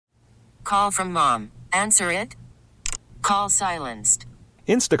call from mom. Answer it. Call silenced.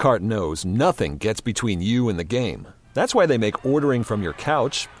 Instacart knows nothing gets between you and the game. That's why they make ordering from your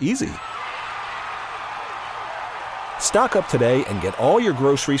couch easy. Stock up today and get all your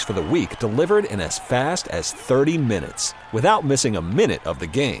groceries for the week delivered in as fast as 30 minutes without missing a minute of the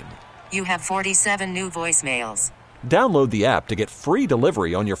game. You have 47 new voicemails. Download the app to get free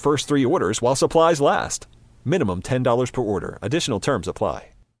delivery on your first 3 orders while supplies last. Minimum $10 per order. Additional terms apply.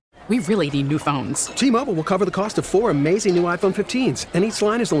 We really need new phones. T-Mobile will cover the cost of 4 amazing new iPhone 15s, and each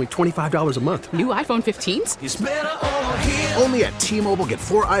line is only $25 a month. New iPhone 15s? It's better over here. Only at T-Mobile, get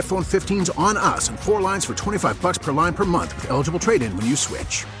 4 iPhone 15s on us and 4 lines for $25 per line per month with eligible trade-in when you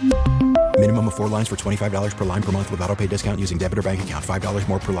switch. Minimum of 4 lines for $25 per line per month with autopay discount using debit or bank account. $5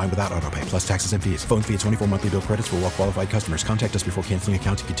 more per line without autopay, plus taxes and fees. Phone fee at 24 monthly bill credits for well-qualified customers. Contact us before canceling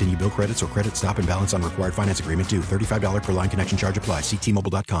account to continue bill credits or credit stop and balance on required finance agreement due. $35 per line connection charge applies. See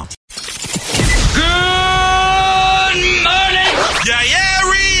T-Mobile.com. Good morning,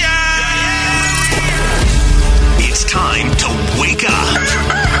 area. It's time to wake up.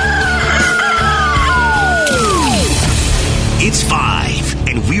 It's 5,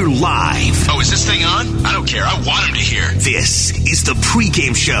 and we're live. Oh, is this thing on? I don't care. I want him to hear. This is the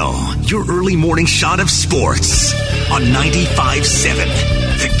pregame show, your early morning shot of sports on 95.7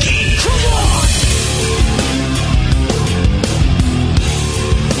 The Game. Come on!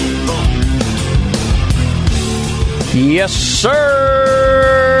 Yes, sir.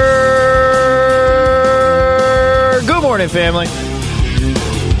 Good morning, family.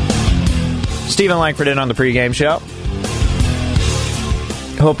 Steven Langford in on the pregame show.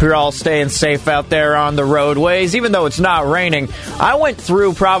 Hope you're all staying safe out there on the roadways, even though it's not raining. I went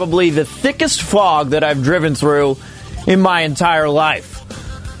through probably the thickest fog that I've driven through in my entire life.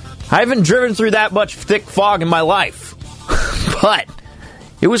 I haven't driven through that much thick fog in my life. But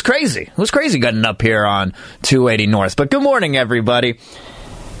it was crazy. It was crazy getting up here on 280 North. But good morning, everybody.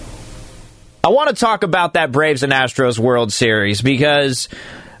 I want to talk about that Braves and Astros World Series because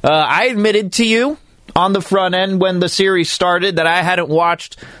I admitted to you on the front end when the series started that I hadn't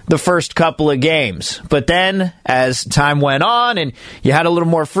watched the first couple of games. But then, as time went on and you had a little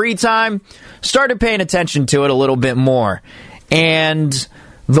more free time, started paying attention to it a little bit more. And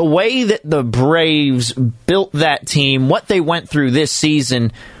the way that the Braves built that team, what they went through this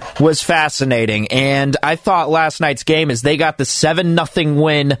season, was fascinating. And I thought last night's game, as they got the 7-0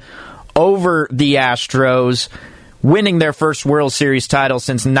 win over the Astros, winning their first World Series title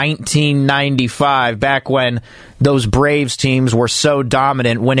since 1995, back when those Braves teams were so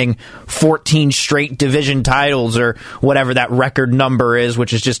dominant, winning 14 straight division titles or whatever that record number is,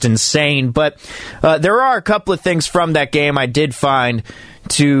 which is just insane. But there are a couple of things from that game I did find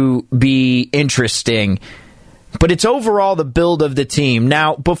to be interesting. But it's overall the build of the team.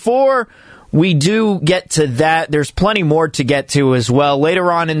 Now, before we do get to that, there's plenty more to get to as well.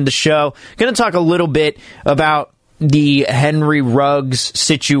 Later on in the show, I'm going to talk a little bit about the Henry Ruggs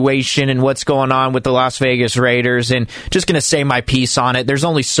situation and what's going on with the Las Vegas Raiders, and just going to say my piece on it. There's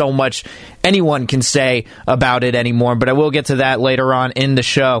only so much anyone can say about it anymore, but I will get to that later on in the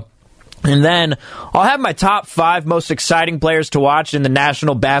show. And then I'll have my top 5 most exciting players to watch in the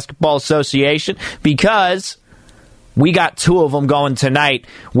National Basketball Association, because we got 2 of them going tonight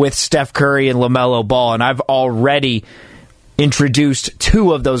with Steph Curry and LaMelo Ball, and I've already introduced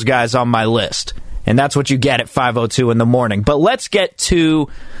 2 of those guys on my list. And that's what you get at 5:02 in the morning. But let's get to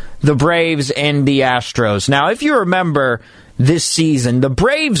the Braves and the Astros. Now, if you remember this season, the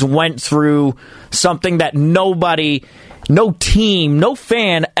Braves went through something that nobody, no team, no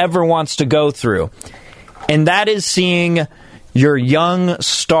fan ever wants to go through. And that is seeing your young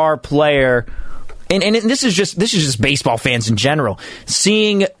star player, and this is just baseball fans in general,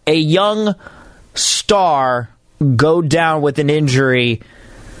 seeing a young star go down with an injury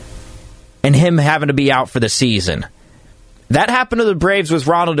and him having to be out for the season. That happened to the Braves with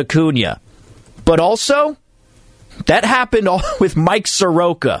Ronald Acuna. But also, that happened with Mike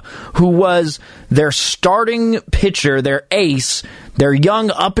Soroka, who was their starting pitcher, their ace, their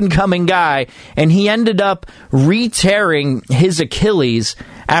young up-and-coming guy, and he ended up re-tearing his Achilles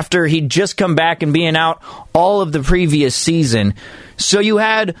after he'd just come back and being out all of the previous season. So you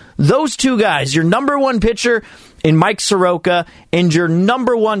had those 2 guys, your number 1 pitcher in Mike Soroka and your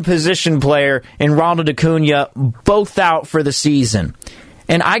number 1 position player in Ronald Acuna, both out for the season.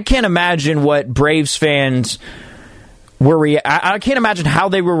 And I can't imagine what Braves fans were I can't imagine how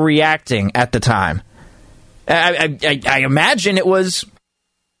they were reacting at the time. I imagine it was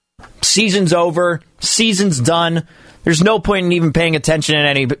season's over, season's done. There's no point in even paying attention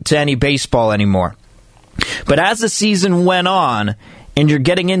to any baseball anymore. But as the season went on, and you're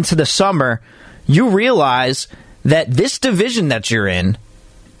getting into the summer, you realize that this division that you're in,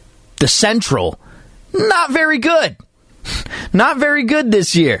 the Central, not very good. Not very good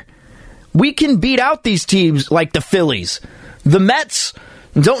this year. We can beat out these teams like the Phillies. The Mets,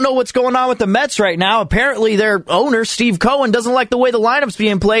 don't know what's going on with the Mets right now. Apparently their owner, Steve Cohen, doesn't like the way the lineup's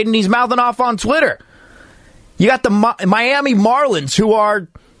being played, and he's mouthing off on Twitter. You got the Miami Marlins, who are,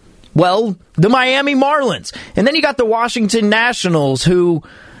 well, the Miami Marlins. And then you got the Washington Nationals, who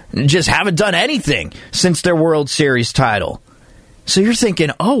just haven't done anything since their World Series title. So you're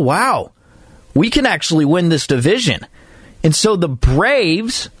thinking, oh, wow, we can actually win this division. And so the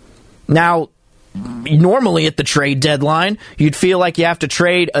Braves, now, normally at the trade deadline, you'd feel like you have to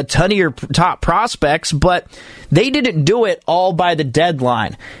trade a ton of your top prospects, but they didn't do it all by the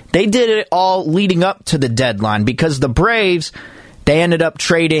deadline. They did it all leading up to the deadline, because the Braves, they ended up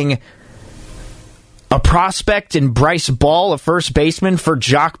trading a prospect in Bryce Ball, a first baseman, for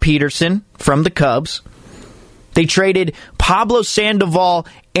Jock Peterson from the Cubs. They traded Pablo Sandoval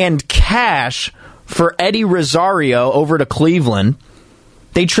and cash for Eddie Rosario over to Cleveland.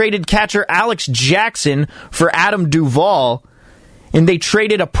 They traded catcher Alex Jackson for Adam Duvall. And they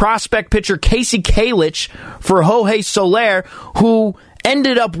traded a prospect pitcher, Casey Kalich, for Jorge Soler, who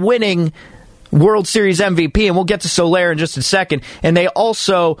ended up winning World Series MVP. And we'll get to Soler in just a second. And they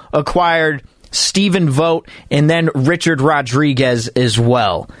also acquired Stephen Vogt and then Richard Rodriguez as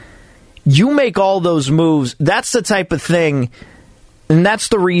well. You make all those moves, that's the type of thing, and that's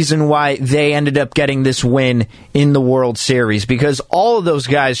the reason why they ended up getting this win in the World Series, because all of those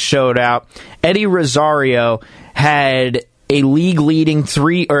guys showed out. Eddie Rosario had a team-leading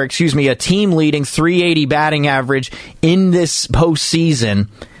 380 batting average in this postseason.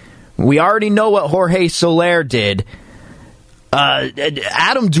 We already know what Jorge Soler did.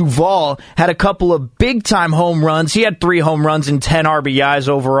 Adam Duvall had a couple of big-time home runs. He had 3 home runs and 10 RBIs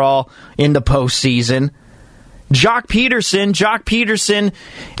overall in the postseason. Jock Peterson,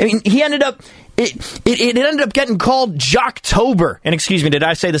 I mean, he ended up, it ended up getting called Jocktober. And excuse me, did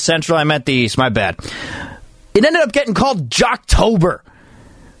I say the Central? I meant the East, my bad. It ended up getting called Jocktober.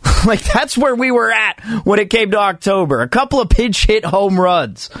 Like, that's where we were at when it came to October. A couple of pinch hit home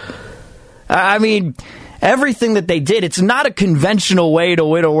runs. I mean, everything that they did, it's not a conventional way to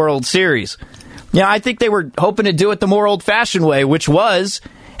win a World Series. Yeah, I think they were hoping to do it the more old-fashioned way, which was,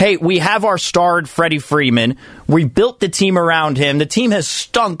 hey, we have our star, Freddie Freeman. We built the team around him. The team has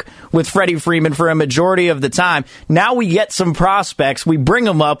stunk with Freddie Freeman for a majority of the time. Now we get some prospects. We bring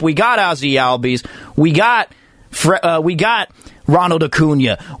them up. We got Ozzie Albies. We got Ronald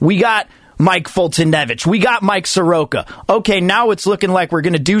Acuna. We got Mike Foltynewicz. We got Mike Soroka. Okay, now it's looking like we're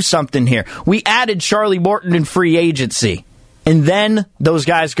going to do something here. We added Charlie Morton in free agency. And then those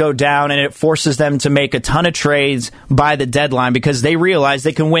guys go down, and it forces them to make a ton of trades by the deadline, because they realize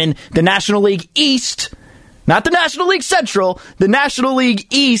they can win the National League East, not the National League Central, the National League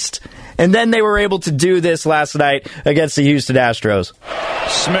East. And then they were able to do this last night against the Houston Astros.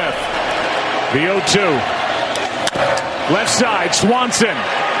 Smith, the 0-2. Left side, Swanson.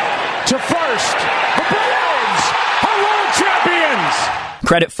 To first, the Braves are world champions!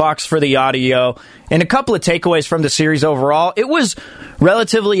 Credit Fox for the audio. And a couple of takeaways from the series overall. It was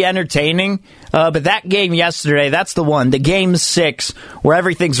relatively entertaining, but that game yesterday, that's the one, the Game 6, where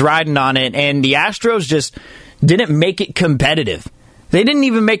everything's riding on it, and the Astros just didn't make it competitive. They didn't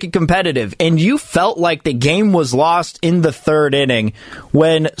even make it competitive, and you felt like the game was lost in the third inning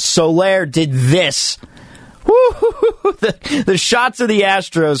when Soler did this. The shots of the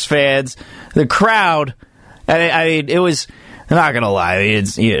Astros fans, the crowd. I mean, it was. I'm not gonna lie.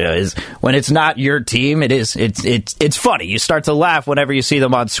 It's when it's not your team, it's funny. You start to laugh whenever you see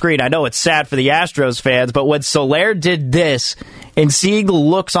them on screen. I know it's sad for the Astros fans, but when Soler did this, and seeing the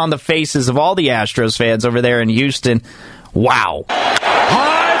looks on the faces of all the Astros fans over there in Houston, wow!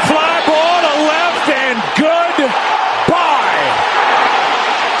 High fly ball to left and goodbye.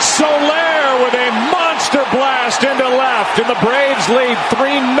 Soler with a monster blast into left, and the Braves lead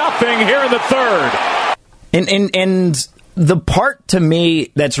 3-0 here in the third. And the part to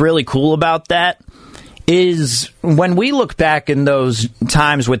me that's really cool about that is when we look back in those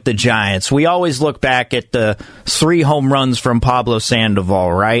times with the Giants, we always look back at the 3 home runs from Pablo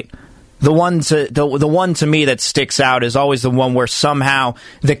Sandoval, right? The one to me that sticks out is always the one where somehow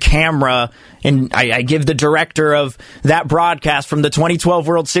the camera, and I give the director of that broadcast from the 2012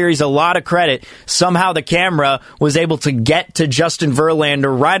 World Series a lot of credit, somehow the camera was able to get to Justin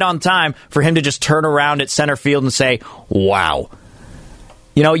Verlander right on time for him to just turn around at center field and say, wow.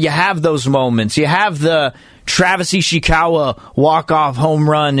 You know, you have those moments. You have the Travis Ishikawa walk-off home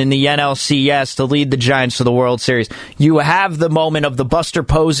run in the NLCS to lead the Giants to the World Series. You have the moment of the Buster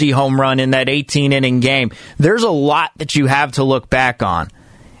Posey home run in that 18-inning game. There's a lot that you have to look back on.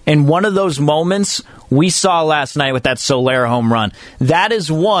 And one of those moments we saw last night with that Soler home run. That is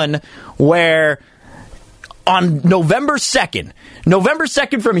one where on November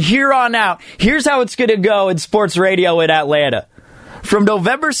 2nd from here on out, here's how it's going to go in sports radio in Atlanta. From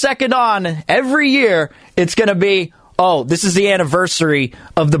November 2nd on, every year, it's going to be, oh, this is the anniversary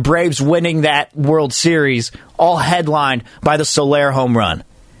of the Braves winning that World Series, all headlined by the Soler home run.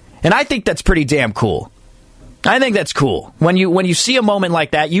 And I think that's pretty damn cool. I think that's cool. When you see a moment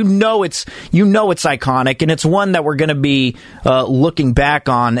like that, you know it's iconic, and it's one that we're going to be looking back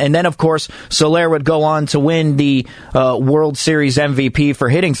on. And then, of course, Soler would go on to win the World Series MVP for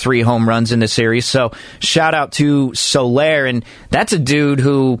hitting 3 home runs in the series. So shout out to Soler, and that's a dude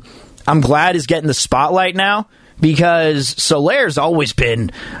who I'm glad is getting the spotlight now, because Soler's always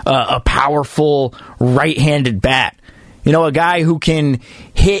been a powerful right-handed bat. You know, a guy who can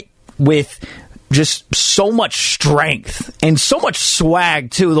hit with just so much strength and so much swag,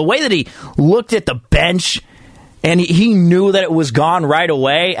 too. The way that he looked at the bench, and he knew that it was gone right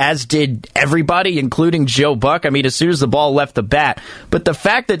away, as did everybody, including Joe Buck. I mean, as soon as the ball left the bat. But the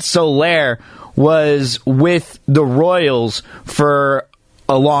fact that Soler was with the Royals for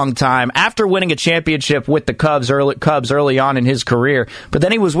a long time, after winning a championship with the Cubs early on in his career, but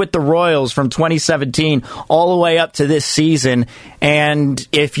then he was with the Royals from 2017 all the way up to this season. And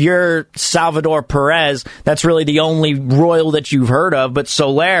if you're Salvador Perez, that's really the only Royal that you've heard of. But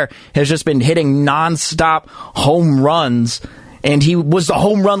Soler has just been hitting nonstop home runs, and he was the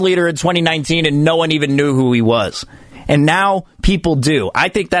home run leader in 2019, and no one even knew who he was. And now people do. I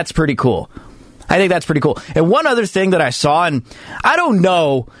think that's pretty cool. And one other thing that I saw, and I don't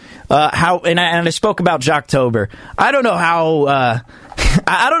know how, and I spoke about Jocktober. I don't know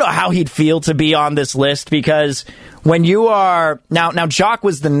how he'd feel to be on this list, because when you are now Jock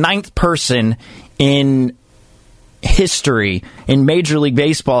was the 9th person in history, in Major League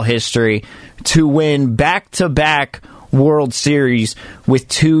Baseball history, to win back-to-back World Series with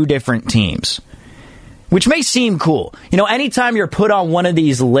 2 different teams, which may seem cool. You know, anytime you're put on one of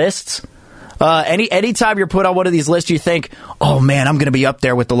these lists. Anytime you're put on one of these lists, you think, oh man, I'm going to be up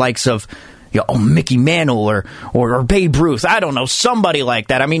there with the likes of Mickey Mantle or Babe Ruth. I don't know, somebody like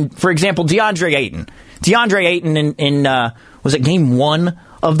that. I mean, for example, DeAndre Ayton in was it game 1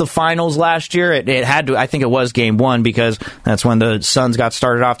 of the finals last year? It had to. I think it was game 1, because that's when the Suns got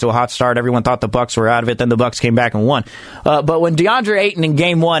started off to a hot start. Everyone thought the Bucks were out of it. Then the Bucks came back and won. But when DeAndre Ayton in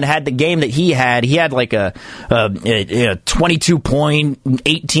game 1 had the game that he had like a 22-point,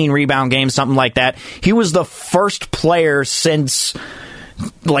 18 rebound game, something like that. He was the first player since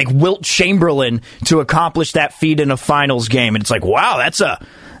like Wilt Chamberlain to accomplish that feat in a finals game. And it's like, wow,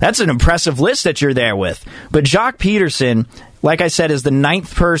 that's an impressive list that you're there with. But Jock Peterson, like I said, is the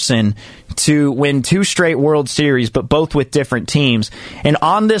 9th person to win 2 straight World Series, but both with different teams. And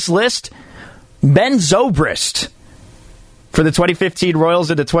on this list, Ben Zobrist for the 2015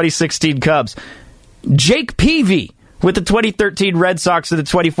 Royals and the 2016 Cubs. Jake Peavy with the 2013 Red Sox and the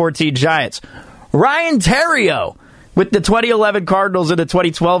 2014 Giants. Ryan Theriot with the 2011 Cardinals and the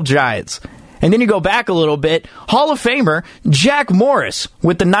 2012 Giants. And then you go back a little bit, Hall of Famer Jack Morris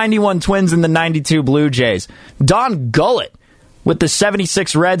with the 91 Twins and the 92 Blue Jays. Don Gullett with the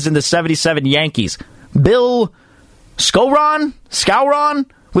 76 Reds and the 77 Yankees. Bill Skowron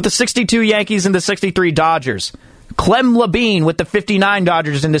with the 62 Yankees and the 63 Dodgers. Clem Labine with the 59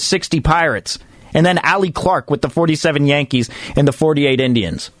 Dodgers and the 60 Pirates. And then Allie Clark with the 47 Yankees and the 48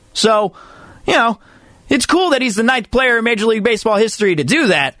 Indians. So, it's cool that he's the 9th player in Major League Baseball history to do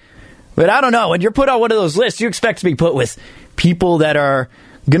that. But I don't know. When you're put on one of those lists, you expect to be put with people that are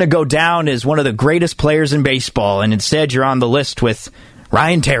going to go down as one of the greatest players in baseball, and instead you're on the list with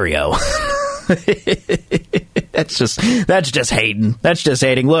Ryan Theriot. That's just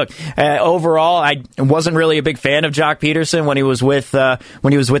hating. Look, overall, I wasn't really a big fan of Jock Peterson when he was with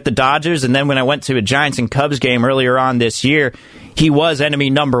the Dodgers, and then when I went to a Giants and Cubs game earlier on this year, he was enemy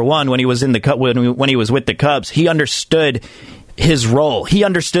number 1 when he was when he was with the Cubs. He understood his role. He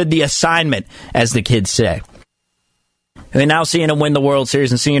understood the assignment, as the kids say. And now seeing him win the World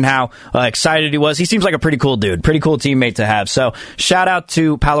Series and seeing how excited he was, he seems like a pretty cool dude, pretty cool teammate to have. So shout out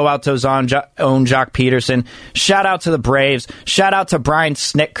to Palo Alto's own Jock Peterson. Shout out to the Braves. Shout out to Brian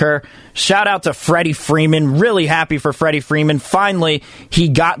Snitker. Shout out to Freddie Freeman. Really happy for Freddie Freeman. Finally, he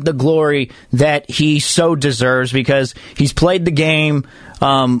got the glory that he so deserves, because he's played the game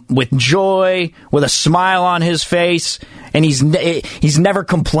with joy, with a smile on his face, and he's never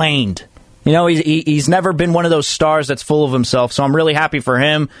complained. You know, he's never been one of those stars that's full of himself, so I'm really happy for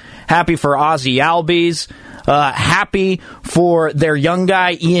him. Happy for Ozzy Albies. Happy for their young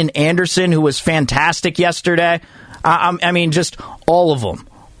guy, Ian Anderson, who was fantastic yesterday. I mean, just all of them.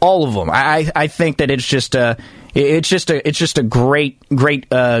 All of them. I think that it's just a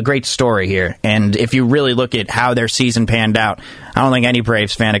great story here. And if you really look at how their season panned out, I don't think any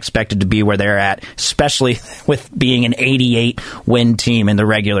Braves fan expected to be where they're at, especially with being an 88-win team in the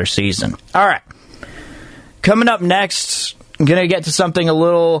regular season. All right. Coming up next, I'm going to get to something a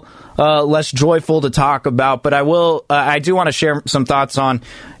little less joyful to talk about, but I do want to share some thoughts on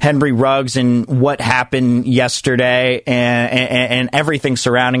Henry Ruggs and what happened yesterday and everything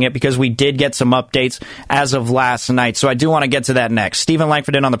surrounding it, because we did get some updates as of last night. So I do want to get to that next. Steven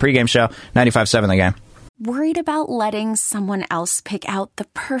Langford in on the pregame show, 95.7 The Game. Worried about letting someone else pick out the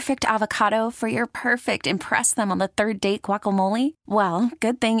perfect avocado for your perfect impress them on the third date guacamole? Well,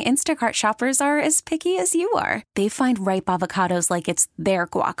 good thing Instacart shoppers are as picky as you are. They find ripe avocados like it's their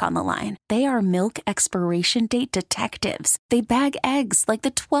guac on the line. They are milk expiration date detectives. They bag eggs like the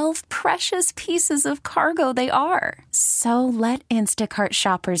 12 precious pieces of cargo they are. So let Instacart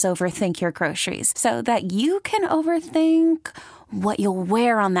shoppers overthink your groceries so that you can overthink what you'll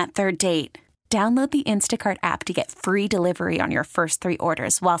wear on that third date. Download the Instacart app to get free delivery on your first 3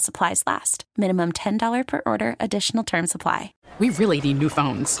 orders while supplies last. Minimum $10 per order. Additional terms apply. We really need new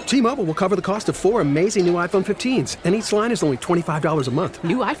phones. T-Mobile will cover the cost of 4 amazing new iPhone 15s, and each line is only $25 a month.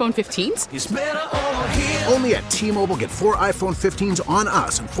 New iPhone 15s? It's better over here. Only at T-Mobile, get 4 iPhone 15s on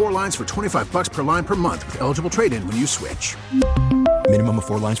us and 4 lines for $25 per line per month with eligible trade-in when you switch. Minimum of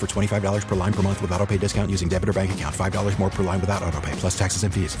 4 lines for $25 per line per month with auto-pay discount using debit or bank account. $5 more per line without auto-pay, plus taxes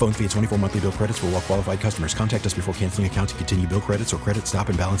and fees. Phone fee at 24 monthly bill credits for well-qualified customers. Contact us before canceling account to continue bill credits or credit stop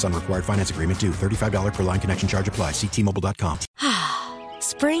and balance on required finance agreement due. $35 per line connection charge applies. See T-Mobile.com.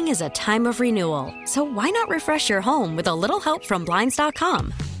 Spring is a time of renewal, so why not refresh your home with a little help from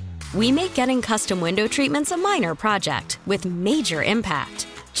Blinds.com? We make getting custom window treatments a minor project with major impact.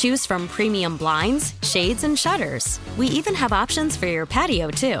 Choose from premium blinds, shades, and shutters. We even have options for your patio,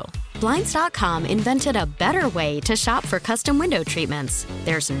 too. Blinds.com invented a better way to shop for custom window treatments.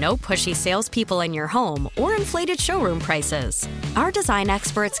 There's no pushy salespeople in your home or inflated showroom prices. Our design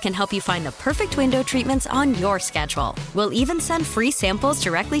experts can help you find the perfect window treatments on your schedule. We'll even send free samples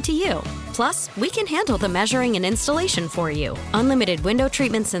directly to you. Plus, we can handle the measuring and installation for you. Unlimited window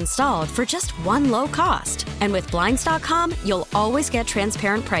treatments installed for just one low cost. And with Blinds.com, you'll always get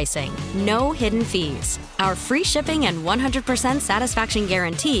transparent pricing. No hidden fees. Our free shipping and 100% satisfaction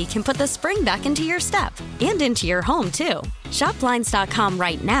guarantee can put the spring back into your step and into your home, too. Shop Blinds.com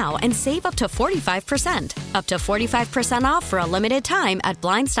right now and save up to 45%. Up to 45% off for a limited time at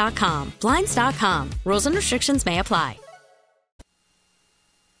Blinds.com. Blinds.com. Rules and restrictions may apply.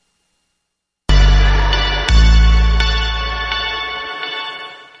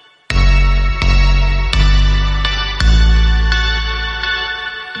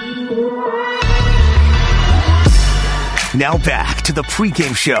 Now back to the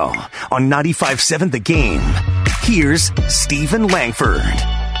pregame show on 95.7 The Game. Here's Steven Langford.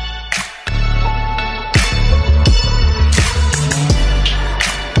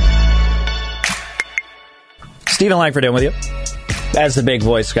 Steven Langford in with you, as the big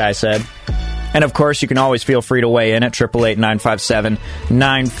voice guy said. And, of course, you can always feel free to weigh in at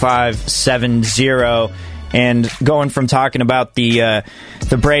 888-957-9570. And going from talking about the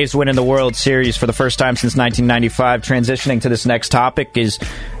Braves winning the World Series for the first time since 1995, transitioning to this next topic is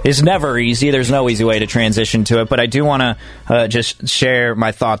never easy. There's no easy way to transition to it. But I do want to just share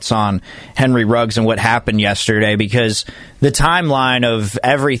my thoughts on Henry Ruggs and what happened yesterday, because the timeline of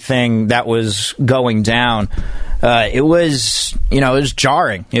everything that was going down, it was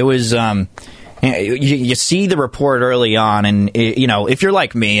jarring. It was. You see the report early on, and if you're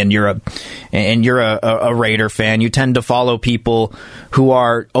like me and you're a Raider fan, you tend to follow people who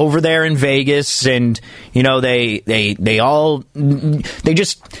are over there in Vegas, and they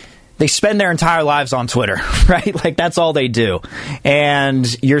spend their entire lives on Twitter, right? Like, that's all they do.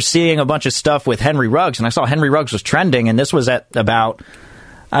 And you're seeing a bunch of stuff with Henry Ruggs, and I saw Henry Ruggs was trending, and this was at about.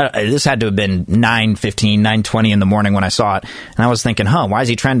 This had to have been 9:15, 9:20 in the morning when I saw it. And I was thinking, why is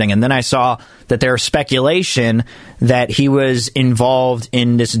he trending? And then I saw that there was speculation that he was involved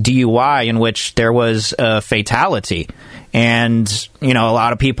in this DUI in which there was a fatality. And, a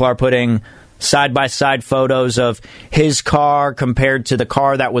lot of people are putting side-by-side photos of his car compared to the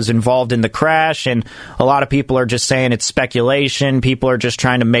car that was involved in the crash, and a lot of people are just saying it's speculation. People are just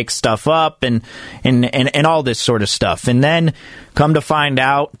trying to make stuff up and all this sort of stuff. And then, come to find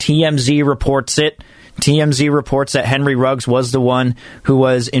out, TMZ reports it. TMZ reports that Henry Ruggs was the one who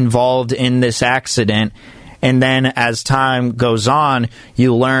was involved in this accident. And then as time goes on,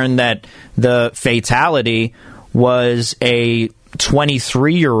 you learn that the fatality was a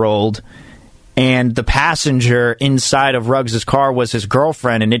 23-year-old, and the passenger inside of Ruggs' car was his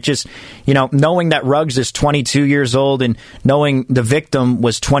girlfriend. And it just, knowing that Ruggs is 22 years old and knowing the victim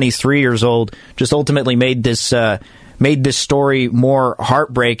was 23 years old just ultimately made this story more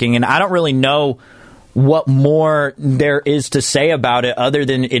heartbreaking. And I don't really know what more there is to say about it other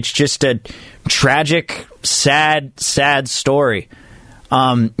than it's just a tragic, sad story.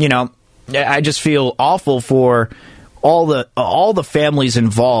 I just feel awful for all the families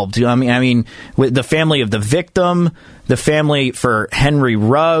involved. I mean, with the family of the victim, the family for Henry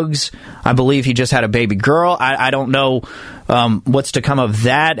Ruggs. I believe he just had a baby girl. I don't know what's to come of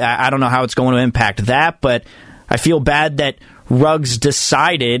that. I don't know how it's going to impact that, but I feel bad that Ruggs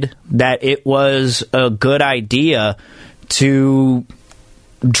decided that it was a good idea to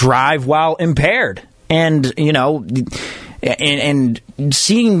drive while impaired. And, and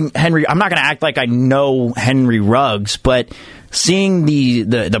seeing Henry, I'm not going to act like I know Henry Ruggs, but seeing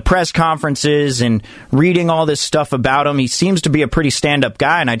the press conferences and reading all this stuff about him, he seems to be a pretty stand-up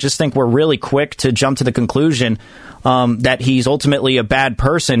guy, and I just think we're really quick to jump to the conclusion that he's ultimately a bad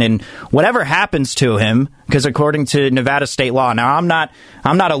person. And whatever happens to him, because according to Nevada state law, now I'm not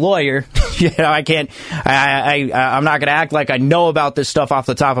a lawyer, I can't, I'm not going to act like I know about this stuff off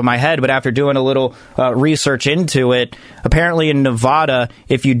the top of my head, but after doing a little research into it, apparently in Nevada,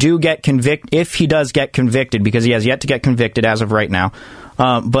 if he does get convicted, because he has yet to get convicted as of right now,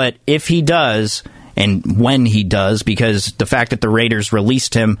 but if he does, and when he does, because the fact that the Raiders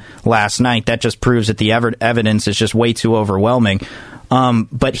released him last night, that just proves that the evidence is just way too overwhelming.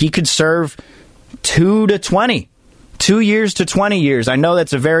 But he could serve 2 years to 20 years. I know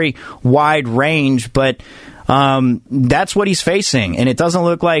that's a very wide range, but that's what he's facing. And it doesn't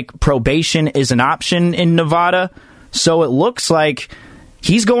look like probation is an option in Nevada. So it looks like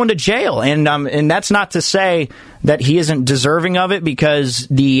he's going to jail. And that's not to say that he isn't deserving of it, because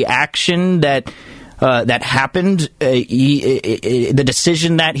the action that happened, the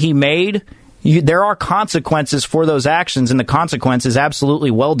decision that he made, there are consequences for those actions, and the consequence is absolutely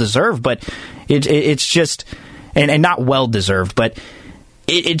well-deserved, but it's just, and not well-deserved, but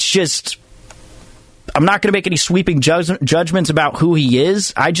it's just, I'm not going to make any sweeping judgments about who he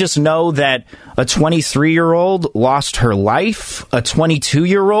is. I just know that a 23-year-old lost her life, a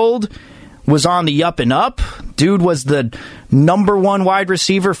 22-year-old was on the up and up, dude was the number one wide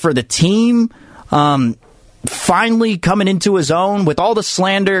receiver for the team, finally coming into his own with all the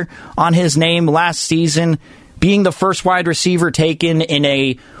slander on his name last season, being the first wide receiver taken in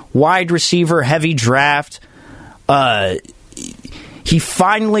a wide receiver heavy draft. He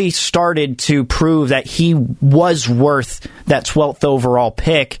finally started to prove that he was worth that 12th overall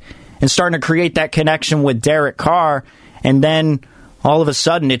pick and starting to create that connection with Derek Carr. And then all of a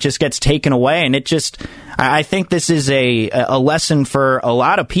sudden it just gets taken away. And I think this is a lesson for a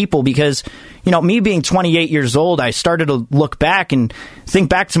lot of people, because me being 28 years old, I started to look back and think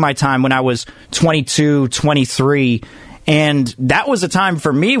back to my time when I was 22, 23, and that was a time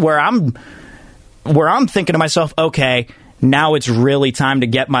for me where I'm thinking to myself, okay, now it's really time to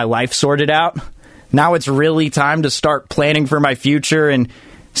get my life sorted out. Now it's really time to start planning for my future and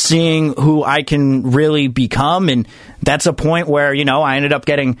seeing who I can really become. And that's a point where, I ended up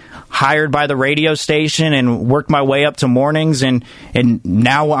getting hired by the radio station and worked my way up to mornings, and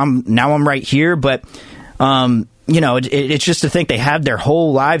now I'm right here. But it's just to think they have their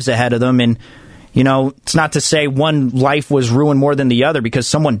whole lives ahead of them, and it's not to say one life was ruined more than the other, because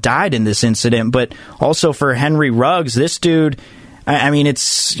someone died in this incident, but also for Henry Ruggs, this dude,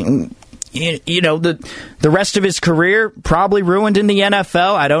 it's the rest of his career probably ruined in the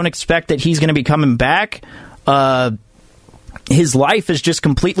NFL. I don't expect that he's going to be coming back. His life is just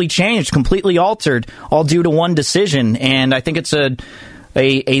completely changed, completely altered, all due to one decision. And I think it's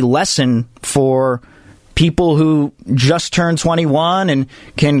a lesson for people who just turned 21 and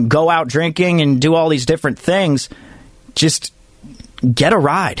can go out drinking and do all these different things. Just get a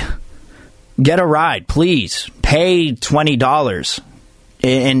ride. Get a ride, please. Pay $20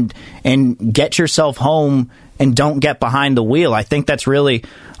 and get yourself home and don't get behind the wheel. I think that's really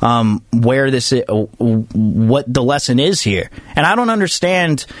where this is, what the lesson is here. And I don't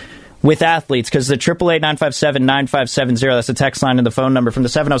understand with athletes, because the 888-957-9570, that's the text line and the phone number from the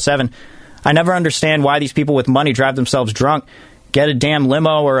 707. I never understand why these people with money drive themselves drunk, get a damn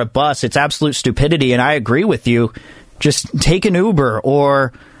limo or a bus. It's absolute stupidity, and I agree with you. Just take an Uber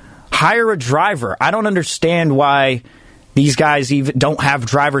or hire a driver. I don't understand why these guys even don't have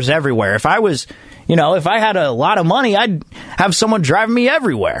drivers everywhere. If I was, if I had a lot of money, I'd have someone driving me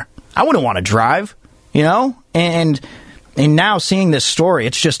everywhere. I wouldn't want to drive, and now seeing this story,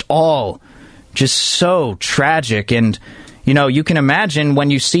 it's just all just so tragic. And, you can imagine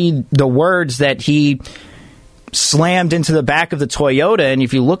when you see the words that he slammed into the back of the Toyota, and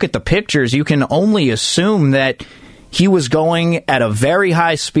if you look at the pictures, you can only assume that he was going at a very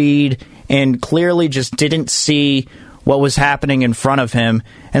high speed and clearly just didn't see what was happening in front of him.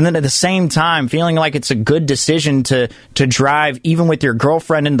 And then at the same time, feeling like it's a good decision to drive, even with your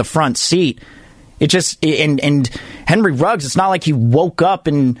girlfriend in the front seat. It just, and Henry Ruggs, it's not like he woke up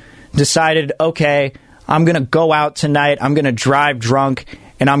and decided, okay, I'm going to go out tonight, I'm going to drive drunk,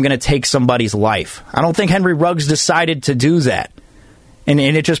 and I'm going to take somebody's life. I don't think Henry Ruggs decided to do that. And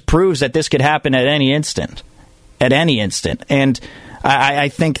it just proves that this could happen at any instant. At any instant. And I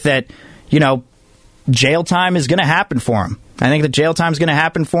think that, jail time is going to happen for him. I think that jail time is going to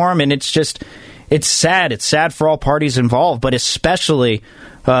happen for him, and it's sad. It's sad for all parties involved, but especially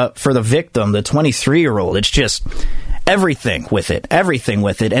for the victim, the 23-year-old. It's just everything with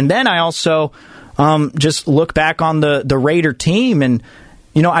it. And then I also just look back on the Raider team, and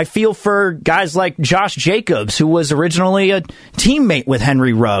I feel for guys like Josh Jacobs, who was originally a teammate with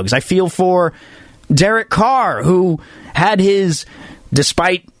Henry Ruggs. I feel for Derek Carr, who had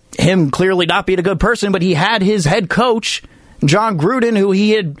despite him clearly not being a good person, but he had his head coach, John Gruden, who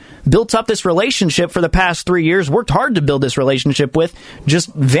he had built up this relationship for the past 3 years, worked hard to build this relationship with,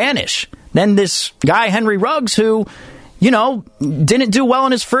 just vanish. Then this guy, Henry Ruggs, who, didn't do well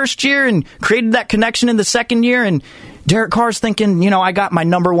in his first year and created that connection in the second year, and Derek Carr's thinking, I got my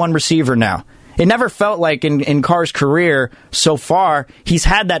number one receiver now. It never felt like in Carr's career so far, he's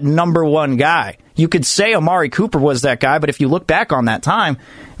had that number one guy. You could say Amari Cooper was that guy, but if you look back on that time,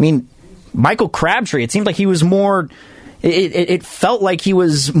 Michael Crabtree, it seemed like he was more... It felt like he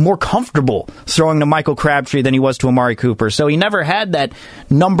was more comfortable throwing to Michael Crabtree than he was to Amari Cooper. So he never had that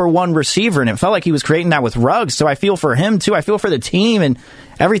number one receiver, and it felt like he was creating that with Ruggs. So I feel for him, too. I feel for the team and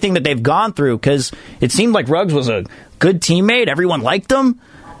everything that they've gone through, because it seemed like Ruggs was a good teammate. Everyone liked him.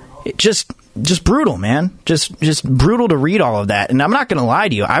 It just brutal, man. Just brutal to read all of that. And I'm not going to lie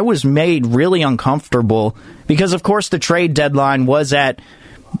to you. I was made really uncomfortable because, of course, the trade deadline was at,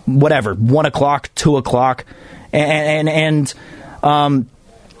 1 o'clock, 2 o'clock. And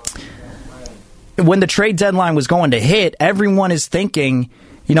when the trade deadline was going to hit, everyone is thinking,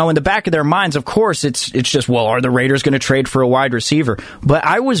 in the back of their minds, of course, it's just, well, are the Raiders going to trade for a wide receiver? But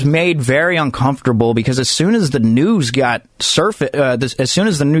I was made very uncomfortable because as soon as the news surfaced,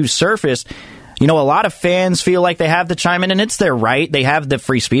 a lot of fans feel like they have to chime in, and it's their right. They have the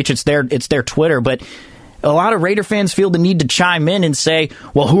free speech. It's their Twitter, but a lot of Raider fans feel the need to chime in and say,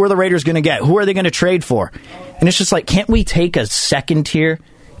 well, who are the Raiders going to get? Who are they going to trade for? And it's just like, can't we take a second here?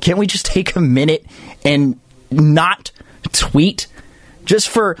 Can't we just take a minute and not tweet just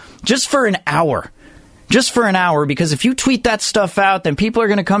for an hour? Just for an hour, because if you tweet that stuff out, then people are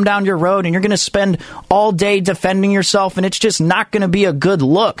going to come down your road and you're going to spend all day defending yourself, and it's just not going to be a good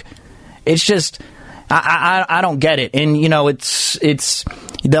look. It's just... I don't get it. And,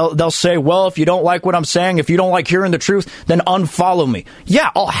 they'll say, well, if you don't like what I'm saying, if you don't like hearing the truth, then unfollow me.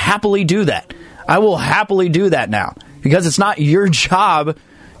 Yeah, I'll happily do that. I will happily do that now, because it's not your job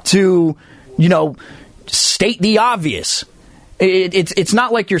to, state the obvious. It's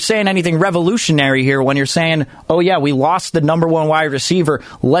not like you're saying anything revolutionary here when you're saying, oh, yeah, we lost the number one wide receiver.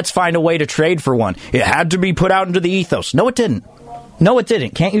 Let's find a way to trade for one. It had to be put out into the ethos. No, it didn't.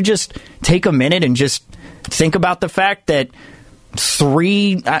 Can't you just take a minute and just think about the fact that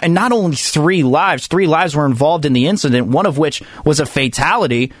not only three lives were involved in the incident, one of which was a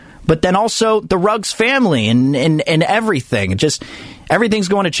fatality, but then also the Ruggs family and everything. Just everything's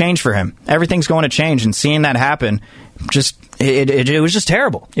going to change for him. Everything's going to change, and seeing that happen, it was just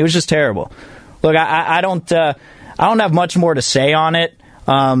terrible. It was just terrible. Look, I don't have much more to say on it.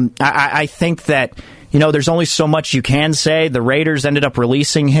 I think that, there's only so much you can say. The Raiders ended up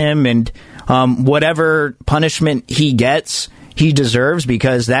releasing him, and whatever punishment he gets, he deserves,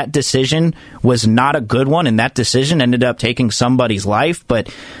 because that decision was not a good one, and that decision ended up taking somebody's life. But,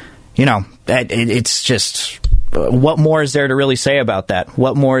 it's just, what more is there to really say about that?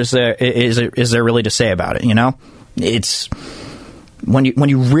 What more is there really to say about it, It's when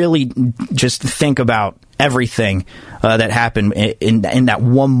you really just think about everything that happened in that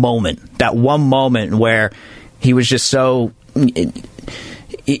one moment where he was just so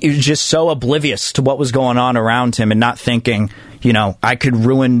oblivious to what was going on around him and not thinking, I could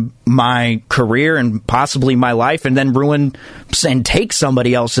ruin my career and possibly my life, and then ruin and take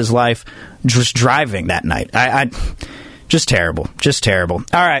somebody else's life just driving that night. Just terrible. Just terrible.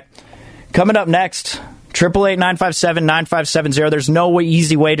 All right. Coming up next, 888-957-9570. There's no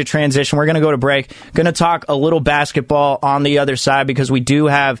easy way to transition. We're going to go to break. Going to talk a little basketball on the other side because we do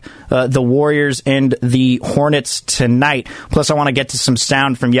have the Warriors and the Hornets tonight. Plus, I want to get to some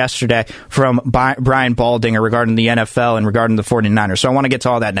sound from yesterday from Brian Baldinger regarding the NFL and regarding the 49ers. So I want to get to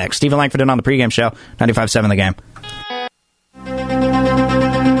all that next. Steven Langford on the pregame show, 95.7 The Game.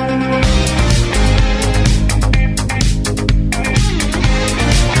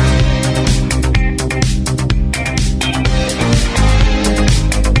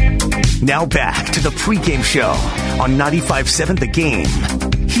 Now back to the pregame show on 95.7 The Game.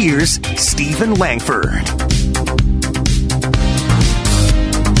 Here's Steven Langford.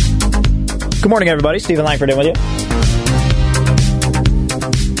 Good morning, everybody. Steven Langford in with you.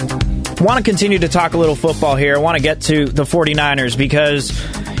 I want to continue to talk a little football here. I want to get to the 49ers because,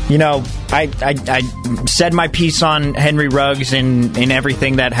 you know, I said my piece on Henry Ruggs and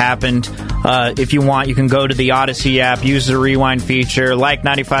everything that happened. If you want, you can go to the Odyssey app, use the rewind feature, like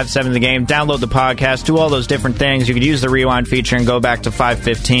 95.7 The Game, download the podcast, do all those different things. You could use the rewind feature and go back to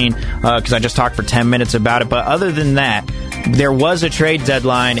 5:15 because I just talked for 10 minutes about it. But other than that, there was a trade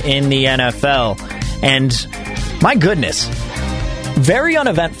deadline in the NFL, and my goodness, very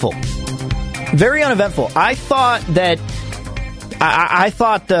uneventful. Very uneventful. I thought that I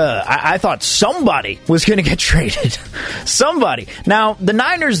thought somebody was going to get traded. Somebody. Now, the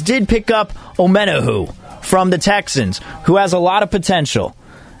Niners did pick up Omenahu from the Texans, who has a lot of potential.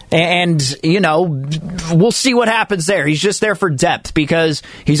 And, you know, we'll see what happens there. He's just there for depth because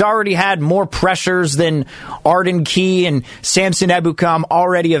he's already had more pressures than Arden Key and Samson Ebukam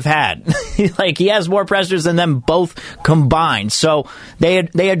already have had. Like, he has more pressures than them both combined. So they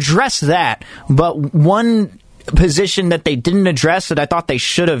addressed that. But one position that they didn't address that I thought they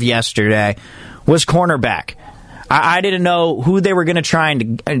should have yesterday was cornerback. I didn't know who they were going to try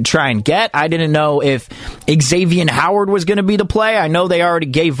and get. I didn't know if Xavier Howard was going to be the play. I know they already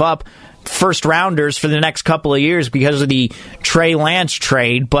gave up first rounders for the next couple of years because of the Trey Lance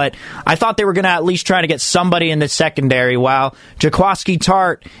trade, but I thought they were going to at least try to get somebody in the secondary while Jaquiski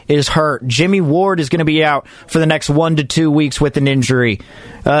Tart is hurt. Jimmy Ward is going to be out for the next 1 to 2 weeks with an injury.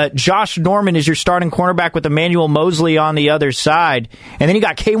 Josh Norman is your starting cornerback with Emmanuel Mosley on the other side. And then you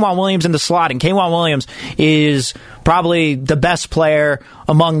got K'Wan Williams in the slot, and K'Wan Williams is probably the best player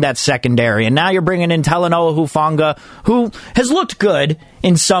among that secondary. And now you're bringing in Talanoa Hufanga, who has looked good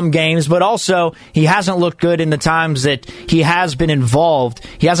in some games, but also he hasn't looked good in the times that he has been involved.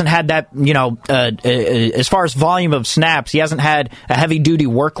 He hasn't had that, you know, as far as volume of snaps, he hasn't had a heavy-duty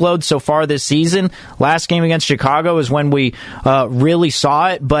workload so far this season. Last game against Chicago is when we really saw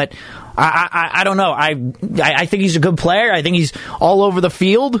it, but I don't know. I think he's a good player. I think he's all over the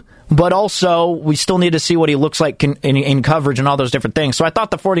field, but also we still need to see what he looks like in coverage and all those different things. So I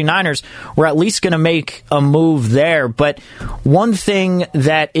thought the 49ers were at least going to make a move there. But one thing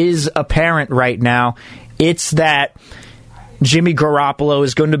that is apparent right now, it's that Jimmy Garoppolo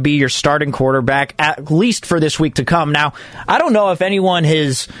is going to be your starting quarterback, at least for this week to come. Now, I don't know if any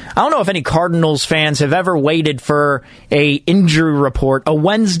Cardinals fans have ever waited for a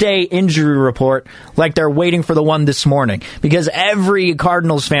Wednesday injury report, like they're waiting for the one this morning. Because every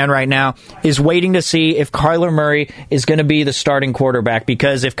Cardinals fan right now is waiting to see if Kyler Murray is going to be the starting quarterback.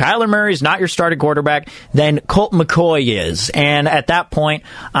 Because if Kyler Murray is not your starting quarterback, then Colt McCoy is. And at that point,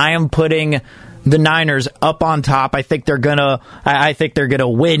 I am putting the Niners up on top. I think they're gonna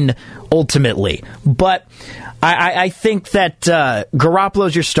win ultimately. But I think that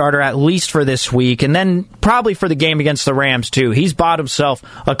Garoppolo's your starter at least for this week, and then probably for the game against the Rams too. He's bought himself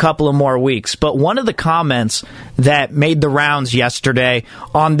a couple of more weeks. But one of the comments that made the rounds yesterday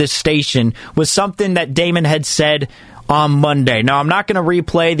on this station was something that Damon had said on Monday. Now, I'm not going to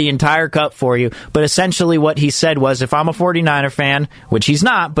replay the entire cut for you, but essentially what he said was, if I'm a 49er fan, which he's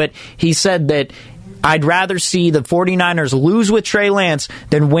not, but he said that I'd rather see the 49ers lose with Trey Lance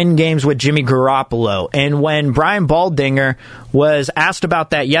than win games with Jimmy Garoppolo. And when Brian Baldinger was asked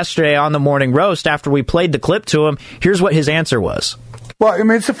about that yesterday on the Morning Roast after we played the clip to him, here's what his answer was. Well, I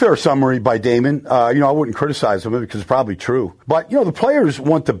mean, it's a fair summary by Damon. I wouldn't criticize him because it's probably true. But, the players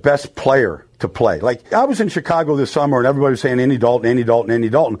want the best player to play. Like, I was in Chicago this summer and everybody was saying Andy Dalton, Andy Dalton, Andy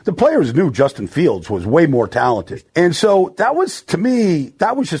Dalton. The players knew Justin Fields was way more talented. And so that was, to me,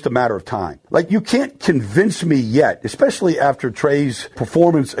 that was just a matter of time. Like, you can't convince me yet, especially after Trey's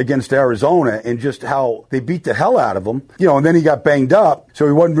performance against Arizona and just how they beat the hell out of him, and then he got banged up, so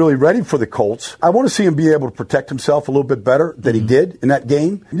he wasn't really ready for the Colts. I want to see him be able to protect himself a little bit better than he did in that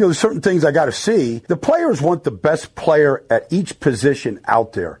game. There's certain things I got to see. The players want the best player at each position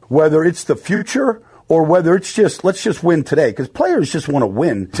out there, whether it's the future or whether it's just, let's just win today, because players just want to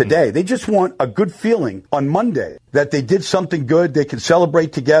win today. They just want a good feeling on Monday that they did something good, they can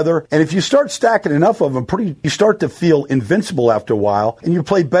celebrate together. And if you start stacking enough of them, you start to feel invincible after a while, and you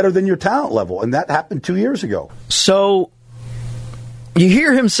play better than your talent level. And that happened 2 years ago. So you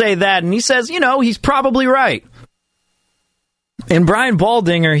hear him say that, and he says, he's probably right. And Brian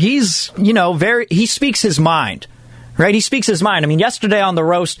Baldinger, he speaks his mind, right? He speaks his mind. I mean, yesterday on the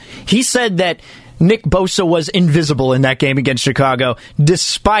roast, he said that Nick Bosa was invisible in that game against Chicago,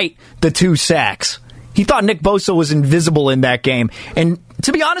 despite the 2 sacks. He thought Nick Bosa was invisible in that game. And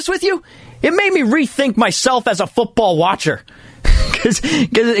to be honest with you, it made me rethink myself as a football watcher. Because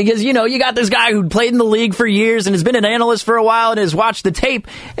you got this guy who played in the league for years and has been an analyst for a while and has watched the tape.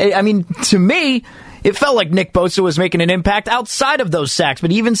 I mean, to me, it felt like Nick Bosa was making an impact outside of those sacks,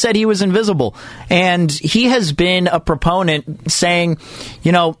 but he even said he was invisible. And he has been a proponent saying,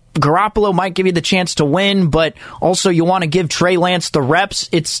 Garoppolo might give you the chance to win, but also you want to give Trey Lance the reps.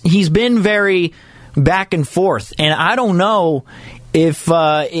 He's been very back and forth, and I don't know if,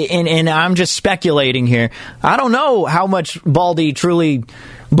 and I'm just speculating here, I don't know how much Baldy truly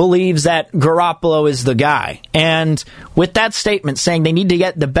believes that Garoppolo is the guy. And with that statement saying they need to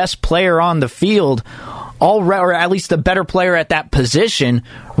get the best player on the field, or at least the better player at that position,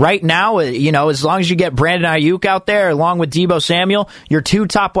 right now, as long as you get Brandon Ayuk out there, along with Deebo Samuel, your 2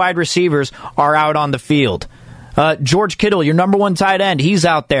 top wide receivers are out on the field. George Kittle, your number 1 tight end, he's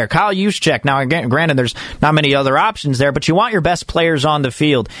out there. Kyle Juszczyk. Now, again, granted, there's not many other options there, but you want your best players on the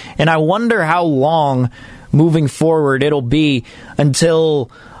field. And I wonder how long moving forward it'll be until,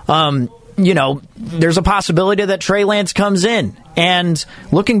 there's a possibility that Trey Lance comes in. And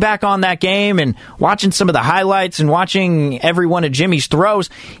looking back on that game and watching some of the highlights and watching every one of Jimmy's throws,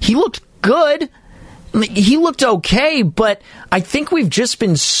 he looked good. He looked okay, but I think we've just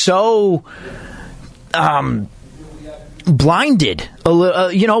been so blinded,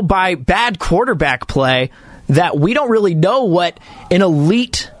 by bad quarterback play that we don't really know what an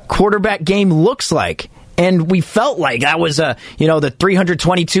elite quarterback game looks like. And we felt like that was the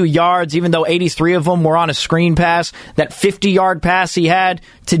 322 yards, even though 83 of them were on a screen pass, that 50-yard pass he had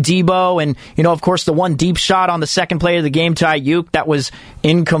to Deebo, and, of course, the one deep shot on the second play of the game to Ayuk that was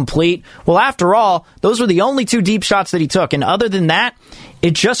incomplete. Well, after all, those were the only 2 deep shots that he took. And other than that,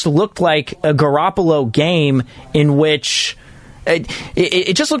 it just looked like a Garoppolo game in which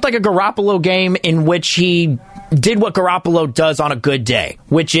it just looked like a Garoppolo game in which he did what Garoppolo does on a good day,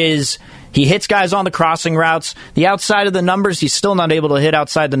 which is he hits guys on the crossing routes. The outside of the numbers, he's still not able to hit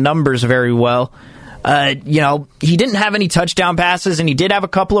outside the numbers very well. He didn't have any touchdown passes, and he did have a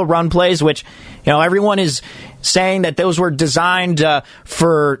couple of run plays, which, everyone is saying that those were designed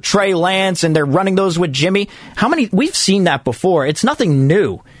for Trey Lance, and they're running those with Jimmy. We've seen that before. It's nothing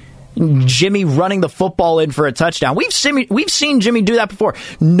new. Jimmy running the football in for a touchdown. We've seen Jimmy do that before.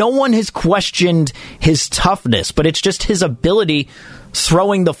 No one has questioned his toughness, but it's just his ability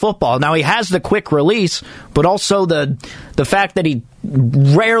throwing the football. Now, he has the quick release, but also the fact that he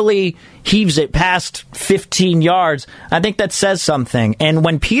rarely heaves it past 15 yards, I think that says something. And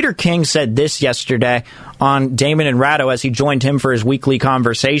when Peter King said this yesterday on Damon and Ratto as he joined him for his weekly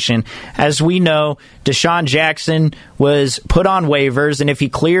conversation, as we know, Deshaun Jackson was put on waivers, and if he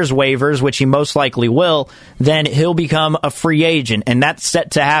clears waivers, which he most likely will, then he'll become a free agent. And that's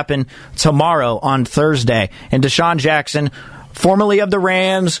set to happen tomorrow on Thursday. And Deshaun Jackson, formerly of the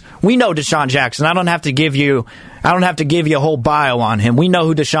Rams, we know Deshaun Jackson. I don't have to give you a whole bio on him. We know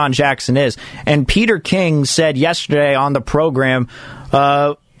who Deshaun Jackson is. And Peter King said yesterday on the program,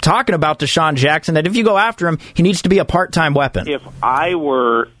 talking about Deshaun Jackson, that if you go after him, he needs to be a part-time weapon. If I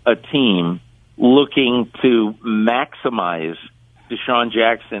were a team looking to maximize Deshaun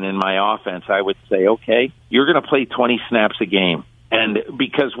Jackson in my offense, I would say, okay, you're going to play 20 snaps a game. And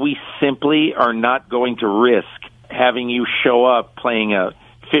because we simply are not going to risk having you show up playing a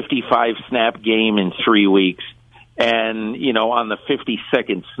 55-snap game in 3 weeks and, on the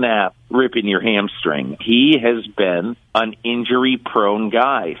 52nd snap, ripping your hamstring. He has been an injury-prone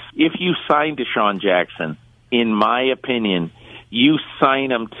guy. If you sign Deshaun Jackson, in my opinion, you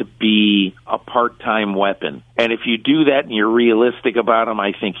sign him to be a part-time weapon. And if you do that and you're realistic about him,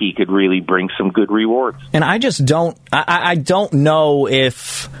 I think he could really bring some good rewards. And I just don't know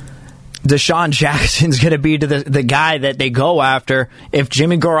if Deshaun Jackson's going to be the guy that they go after if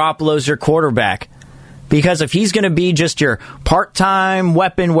Jimmy Garoppolo's your quarterback. Because if he's going to be just your part-time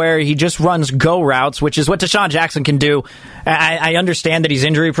weapon where he just runs go routes, which is what Deshaun Jackson can do, I understand that he's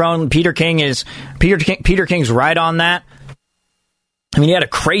injury-prone. Peter King's right on that. I mean, he had a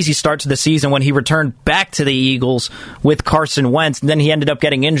crazy start to the season when he returned back to the Eagles with Carson Wentz, and then he ended up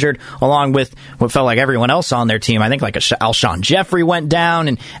getting injured along with what felt like everyone else on their team. I think like Alshon Jeffrey went down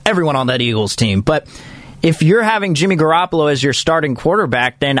and everyone on that Eagles team. But if you're having Jimmy Garoppolo as your starting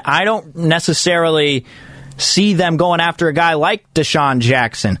quarterback, then I don't necessarily see them going after a guy like Deshaun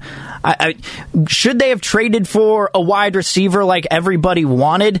Jackson. Should they have traded for a wide receiver like everybody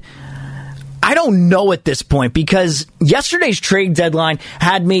wanted? I don't know at this point, because yesterday's trade deadline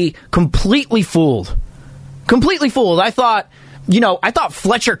had me completely fooled. Completely fooled. I thought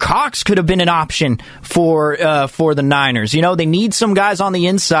Fletcher Cox could have been an option for the Niners. They need some guys on the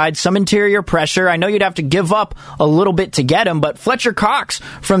inside, some interior pressure. I know you'd have to give up a little bit to get him, but Fletcher Cox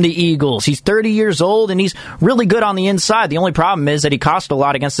from the Eagles, he's 30 years old, and he's really good on the inside. The only problem is that he cost a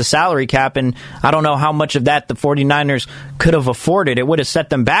lot against the salary cap, and I don't know how much of that the 49ers could have afforded. It would have set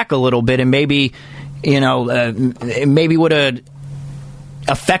them back a little bit, and maybe would have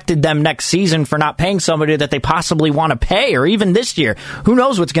affected them next season for not paying somebody that they possibly want to pay, or even this year. Who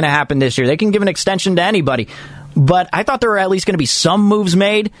knows what's going to happen this year? They can give an extension to anybody. But I thought there were at least going to be some moves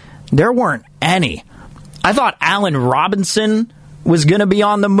made. There weren't any. I thought Allen Robinson was going to be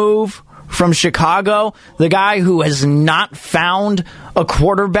on the move from Chicago, the guy who has not found a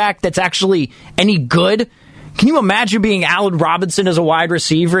quarterback that's actually any good. Can you imagine being Allen Robinson as a wide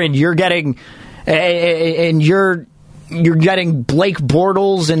receiver, and you're getting Blake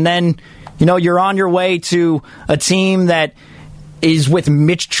Bortles, and then you're on your way to a team that is with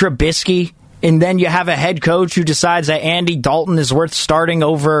Mitch Trubisky, and then you have a head coach who decides that Andy Dalton is worth starting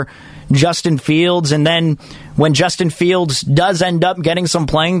over Justin Fields, and then when Justin Fields does end up getting some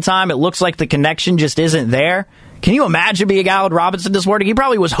playing time, it looks like the connection just isn't there. Can you imagine being Allen Robinson this morning? He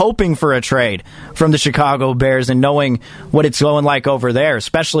probably was hoping for a trade from the Chicago Bears and knowing what it's going like over there,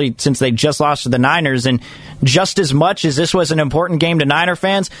 especially since they just lost to the Niners. And just as much as this was an important game to Niner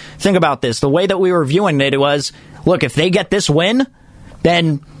fans, think about this. The way that we were viewing it was, look, if they get this win,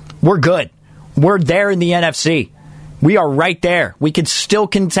 then we're good. We're there in the NFC. We are right there. We could still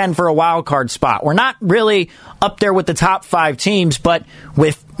contend for a wild card spot. We're not really up there with the top 5 teams, but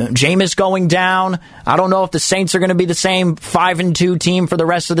with Jameis going down, I don't know if the Saints are going to be the same 5-2 team for the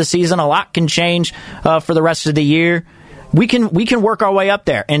rest of the season. A lot can change for the rest of the year. We can work our way up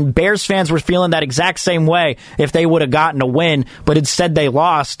there. And Bears fans were feeling that exact same way if they would have gotten a win, but instead they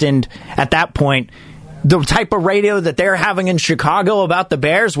lost. And at that point, the type of radio that they're having in Chicago about the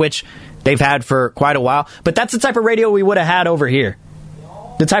Bears, which they've had for quite a while, but that's the type of radio we would have had over here.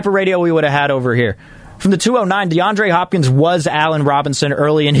 The type of radio we would have had over here. From the 209, DeAndre Hopkins was Allen Robinson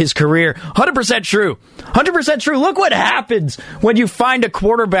early in his career. 100% true. 100% true. Look what happens when you find a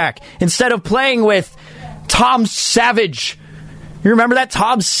quarterback instead of playing with Tom Savage. You remember that?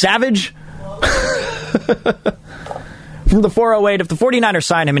 Tom Savage? From the 408, if the 49ers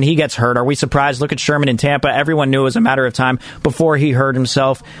sign him and he gets hurt, are we surprised? Look at Sherman in Tampa. Everyone knew it was a matter of time before he hurt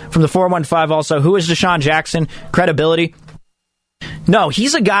himself. From the 415 also, who is Deshaun Jackson? Credibility? No,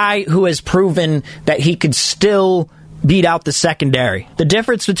 he's a guy who has proven that he could still beat out the secondary. The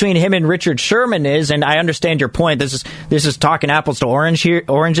difference between him and Richard Sherman is, and I understand your point, this is talking apples to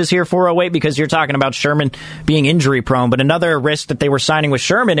oranges here, 408, because you're talking about Sherman being injury prone, but another risk that they were signing with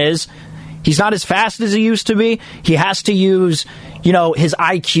Sherman is he's not as fast as he used to be. He has to use, his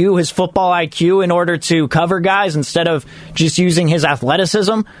IQ, his football IQ, in order to cover guys instead of just using his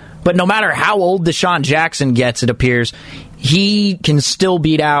athleticism. But no matter how old Deshaun Jackson gets, it appears, he can still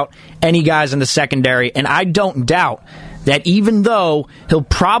beat out any guys in the secondary. And I don't doubt that even though he'll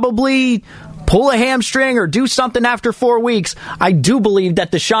probably pull a hamstring or do something after 4 weeks, I do believe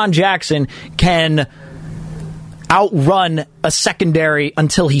that Deshaun Jackson can outrun a secondary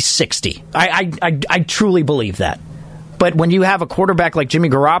until he's 60. I truly believe that. But when you have a quarterback like Jimmy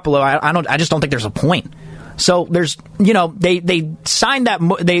Garoppolo, I just don't think there's a point. So there's, they signed that,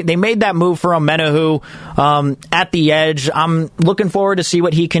 they made that move for Omenihu at the edge. I'm looking forward to see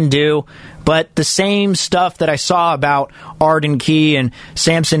what he can do. But the same stuff that I saw about Arden Key and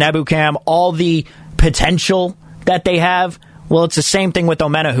Samson Ebukam, all the potential that they have, well, it's the same thing with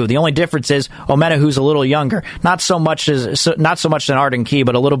Omenihu. The only difference is Omenihu's a little younger, not so much than Arden Key,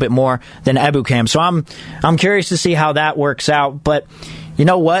 but a little bit more than Ebukam. So I'm curious to see how that works out. But you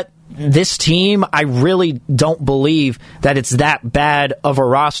know what? This team, I really don't believe that it's that bad of a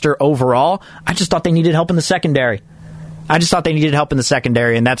roster overall. I just thought they needed help in the secondary. And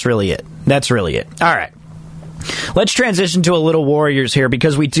that's really it. All right. Let's transition to a little Warriors here,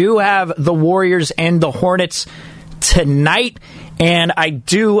 because we do have the Warriors and the Hornets tonight, And I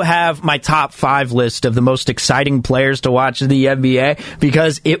do have my top 5 list of the most exciting players to watch in the NBA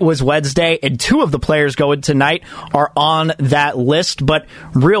because it was Wednesday, and 2 of the players going tonight are on that list. But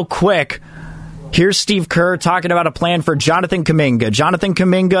real quick, here's Steve Kerr talking about a plan for Jonathan Kuminga. Jonathan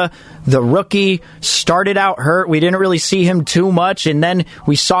Kuminga, the rookie, started out hurt. We didn't really see him too much, and then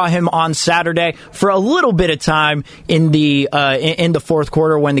we saw him on Saturday for a little bit of time in the fourth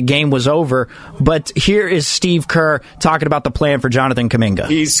quarter when the game was over. But here is Steve Kerr talking about the plan for Jonathan Kuminga.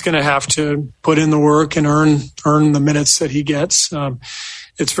 He's going to have to put in the work and earn the minutes that he gets.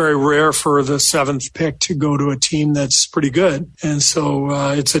 It's very rare for the 7th pick to go to a team that's pretty good. And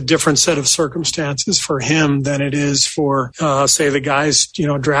so it's a different set of circumstances for him than it is for, say, the guys,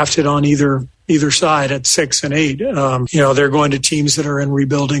 drafted on either side at 6 and 8. They're going to teams that are in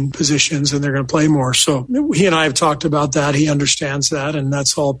rebuilding positions and they're going to play more. So he and I have talked about that. He understands that, and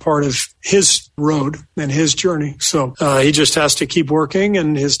that's all part of his road and his journey. So he just has to keep working,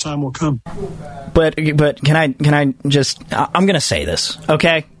 and his time will come. But can I just, I'm going to say this,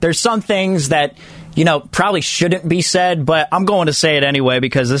 okay? There's some things that, probably shouldn't be said, but I'm going to say it anyway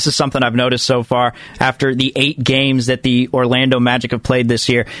because this is something I've noticed so far after the 8 games that the Orlando Magic have played this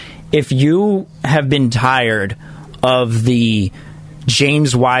year. If you have been tired of the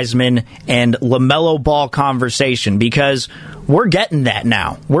James Wiseman and LaMelo Ball conversation, because we're getting that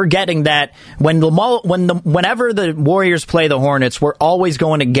now. We're getting that whenever the Warriors play the Hornets, we're always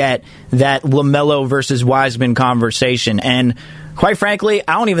going to get that LaMelo versus Wiseman conversation. And quite frankly,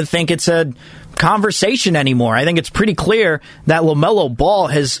 I don't even think it's a conversation anymore. I think it's pretty clear that LaMelo Ball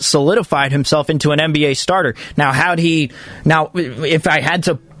has solidified himself into an NBA starter. Now, if I had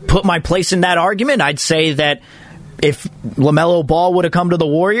to put my place in that argument, I'd say that if LaMelo Ball would have come to the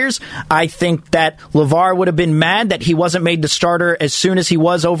Warriors, I think that LeVar would have been mad that he wasn't made the starter as soon as he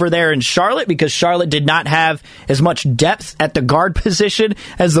was over there in Charlotte, because Charlotte did not have as much depth at the guard position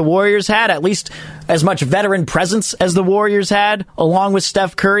as the Warriors had, at least as much veteran presence as the Warriors had, along with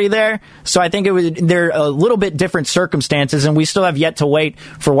Steph Curry there. So I think they're a little bit different circumstances, and we still have yet to wait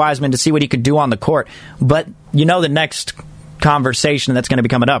for Wiseman to see what he could do on the court. But the next conversation that's going to be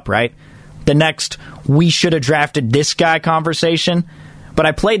coming up, right? The next, we should have drafted this guy conversation. But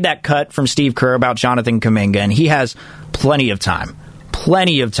I played that cut from Steve Kerr about Jonathan Kuminga, and he has plenty of time.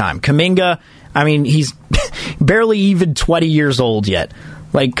 Plenty of time. Kuminga, he's barely even 20 years old yet.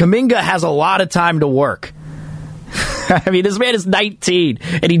 Kuminga has a lot of time to work. This man is 19,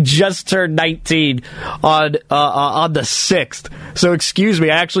 and he just turned 19 on the 6th. So excuse me,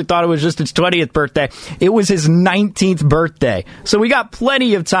 I actually thought it was just his 20th birthday. It was his 19th birthday. So we got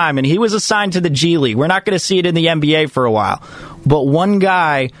plenty of time, and he was assigned to the G League. We're not going to see it in the NBA for a while. But one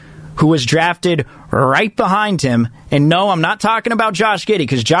guy who was drafted right behind him, and no, I'm not talking about Josh Giddey,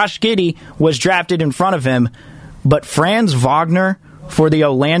 because Josh Giddey was drafted in front of him, but Franz Wagner for the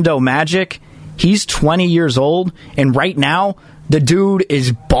Orlando Magic. He's 20 years old, and right now, the dude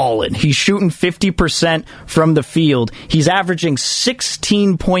is balling. He's shooting 50% from the field. He's averaging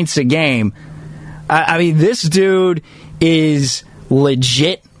 16 points a game. This dude is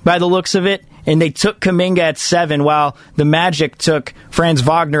legit by the looks of it, and they took Kuminga at 7 while the Magic took Franz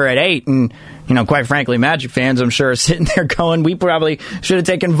Wagner at 8, and quite frankly, Magic fans, I'm sure, are sitting there going, we probably should have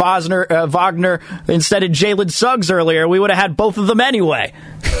taken Wagner instead of Jalen Suggs earlier. We would have had both of them anyway,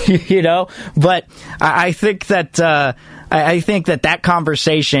 But I think that that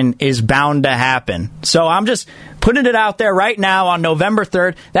conversation is bound to happen. So I'm just putting it out there right now on November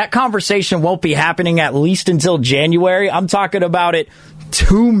 3rd. That conversation won't be happening at least until January. I'm talking about it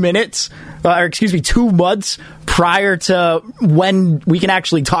 2 months prior to when we can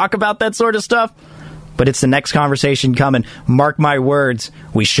actually talk about that sort of stuff. But it's the next conversation coming. Mark my words,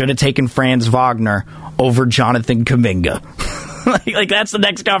 we should have taken Franz Wagner over Jonathan Kuminga. That's the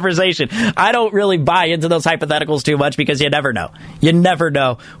next conversation. I don't really buy into those hypotheticals too much because you never know. You never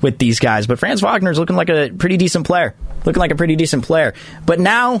know with these guys. But Franz Wagner's looking like a pretty decent player. But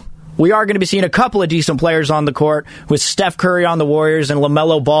now we are going to be seeing a couple of decent players on the court with Steph Curry on the Warriors and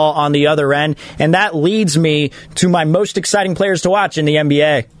LaMelo Ball on the other end. And that leads me to my most exciting players to watch in the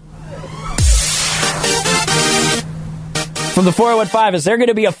NBA. From the 401.5, is there going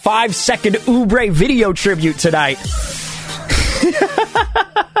to be a 5-second Oubre video tribute tonight?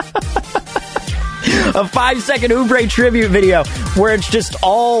 A 5-second Oubre tribute video where it's just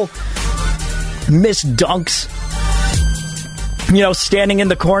all missed dunks. Standing in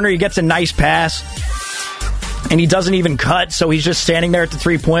the corner, he gets a nice pass, and he doesn't even cut, so he's just standing there at the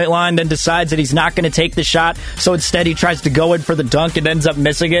three-point line, then decides that he's not going to take the shot, so instead he tries to go in for the dunk and ends up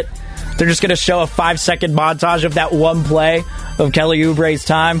missing it. They're just going to show a 5-second montage of that one play of Kelly Oubre's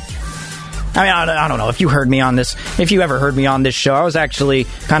time. I mean, I don't know if you heard me on this. If you ever heard me on this show, I was actually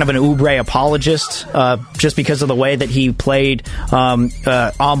kind of an Oubre apologist, just because of the way that he played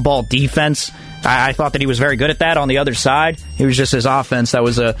on-ball defense. I thought that he was very good at that on the other side. It was just his offense that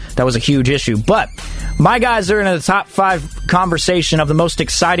was a huge issue. But my guys are in the top 5 conversation of the most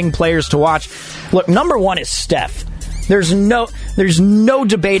exciting players to watch. Look, number 1 is Steph. There's no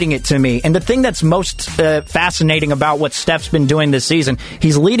debating it to me. And the thing that's most fascinating about what Steph's been doing this season,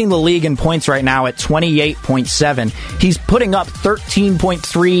 he's leading the league in points right now at 28.7. He's putting up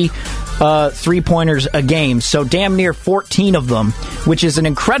 13.3 three-pointers a game, so damn near 14 of them, which is an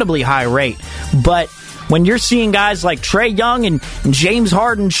incredibly high rate. But when you're seeing guys like Trae Young and James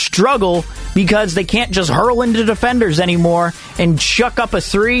Harden struggle because they can't just hurl into defenders anymore and chuck up a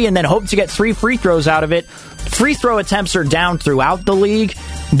three and then hope to get 3 free throws out of it, free throw attempts are down throughout the league.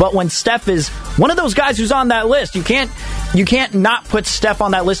 But when Steph is one of those guys who's on that list, you can't not put Steph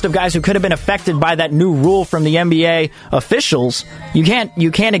on that list of guys who could have been affected by that new rule from the NBA officials. You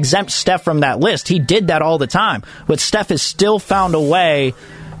can't exempt Steph from that list. He did that all the time. But Steph has still found a way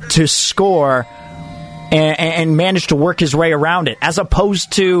to score and managed to work his way around it, as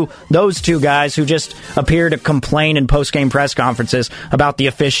opposed to those two guys who just appear to complain in post-game press conferences about the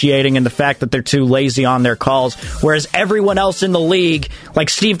officiating and the fact that they're too lazy on their calls, whereas everyone else in the league, like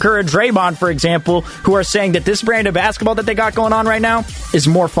Steve Kerr and Draymond, for example, who are saying that this brand of basketball that they got going on right now is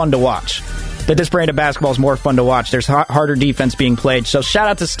more fun to watch. That this brand of basketball is more fun to watch. There's harder defense being played. So shout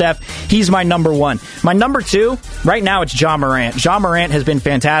out to Steph. He's my number 1. My number 2, right now, it's Ja Morant. Ja Morant has been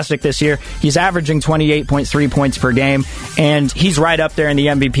fantastic this year. He's averaging 28.3 points per game, and he's right up there in the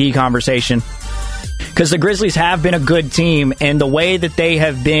MVP conversation. Because the Grizzlies have been a good team, and the way that they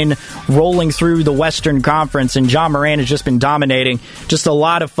have been rolling through the Western Conference, and Ja Morant has just been dominating, just a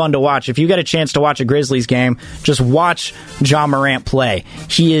lot of fun to watch. If you get a chance to watch a Grizzlies game, just watch Ja Morant play.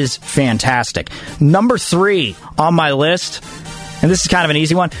 He is fantastic. Number 3 on my list, and this is kind of an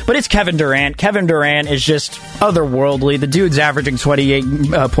easy one, but it's Kevin Durant. Kevin Durant is just otherworldly. The dude's averaging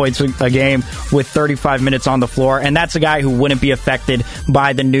 28 points a game with 35 minutes on the floor, and that's a guy who wouldn't be affected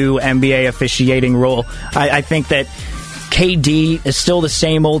by the new NBA officiating rule. I think that KD is still the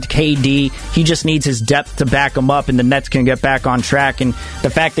same old KD. He just needs his depth to back him up, and the Nets can get back on track. And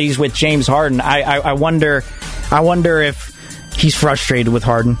the fact that he's with James Harden, I wonder if he's frustrated with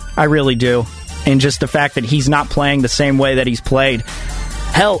Harden. I really do. And just the fact that he's not playing the same way that he's played.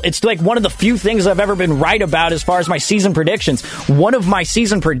 Hell, it's like one of the few things I've ever been right about as far as my season predictions. One of my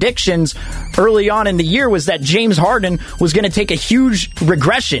season predictions early on in the year was that James Harden was going to take a huge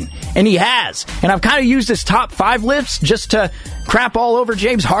regression, and he has. And I've kind of used this top 5 list just to crap all over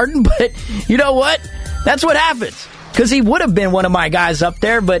James Harden, but you know what? That's what happens. Because he would have been one of my guys up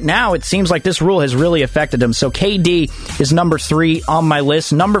there, but now it seems like this rule has really affected him. So KD is number 3 on my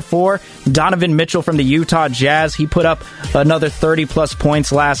list. Number 4, Donovan Mitchell from the Utah Jazz. He put up another 30-plus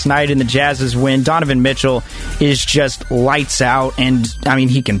points last night in the Jazz's win. Donovan Mitchell is just lights out, and, I mean,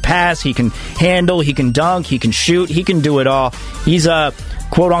 he can pass, he can handle, he can dunk, he can shoot, he can do it all. He's a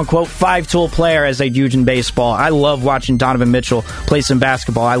quote-unquote 5-tool player, as they use in baseball. I love watching Donovan Mitchell play some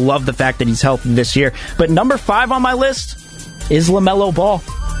basketball. I love the fact that he's healthy this year. But number 5 on my list is LaMelo Ball.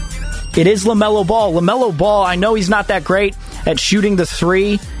 It is LaMelo Ball. LaMelo Ball, I know he's not that great at shooting the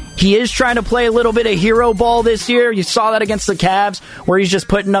 3. He is trying to play a little bit of hero ball this year. You saw that against the Cavs, where he's just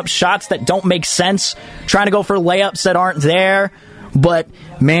putting up shots that don't make sense, trying to go for layups that aren't there. But,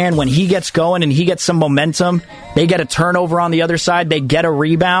 man, when he gets going and he gets some momentum, they get a turnover on the other side, they get a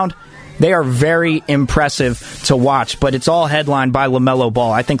rebound. They are very impressive to watch, but it's all headlined by LaMelo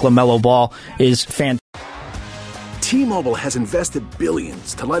Ball. I think LaMelo Ball is fantastic. T-Mobile has invested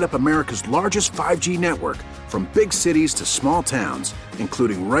billions to light up America's largest 5G network, from big cities to small towns,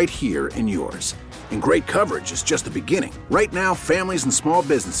 including right here in yours. And great coverage is just the beginning. Right now, families and small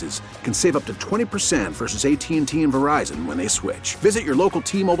businesses can save up to 20% versus AT&T and Verizon when they switch. Visit your local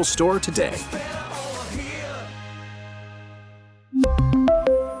T-Mobile store today.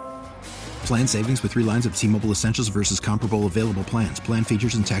 Plan savings with 3 lines of T-Mobile Essentials versus comparable available plans. Plan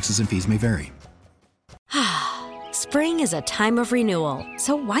features and taxes and fees may vary. Spring is a time of renewal,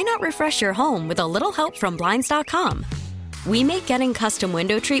 so why not refresh your home with a little help from Blinds.com? We make getting custom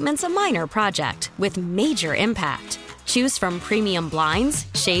window treatments a minor project with major impact. Choose from premium blinds,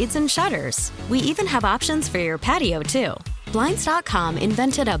 shades, and shutters. We even have options for your patio, too. Blinds.com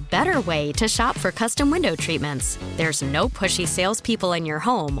invented a better way to shop for custom window treatments. There's no pushy salespeople in your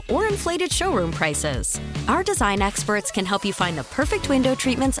home or inflated showroom prices. Our design experts can help you find the perfect window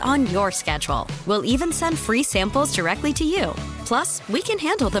treatments on your schedule. We'll even send free samples directly to you. Plus, we can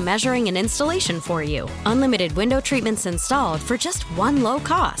handle the measuring and installation for you. Unlimited window treatments installed for just one low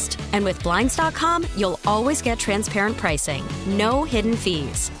cost. And with Blinds.com, you'll always get transparent pricing. No hidden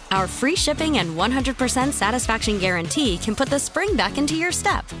fees. Our free shipping and 100% satisfaction guarantee can put the spring back into your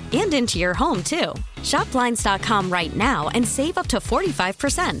step and into your home, too. Shop Blinds.com right now and save up to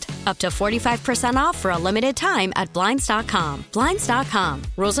 45%. Up to 45% off for a limited time at Blinds.com. Blinds.com.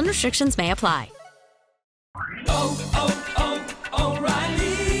 Rules and restrictions may apply.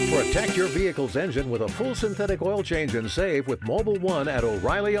 O'Reilly. Protect your vehicle's engine with a full synthetic oil change and save with Mobile One at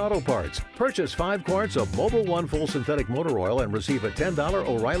O'Reilly Auto Parts. Purchase 5 quarts of Mobile One full synthetic motor oil and receive a $10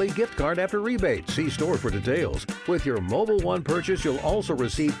 O'Reilly gift card after rebate. See store for details. With your Mobile One purchase, you'll also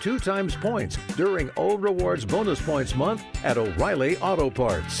receive 2 times points during O Rewards Bonus Points Month at O'Reilly Auto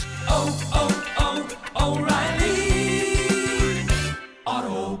Parts. O'Reilly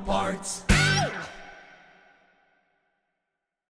Auto Parts.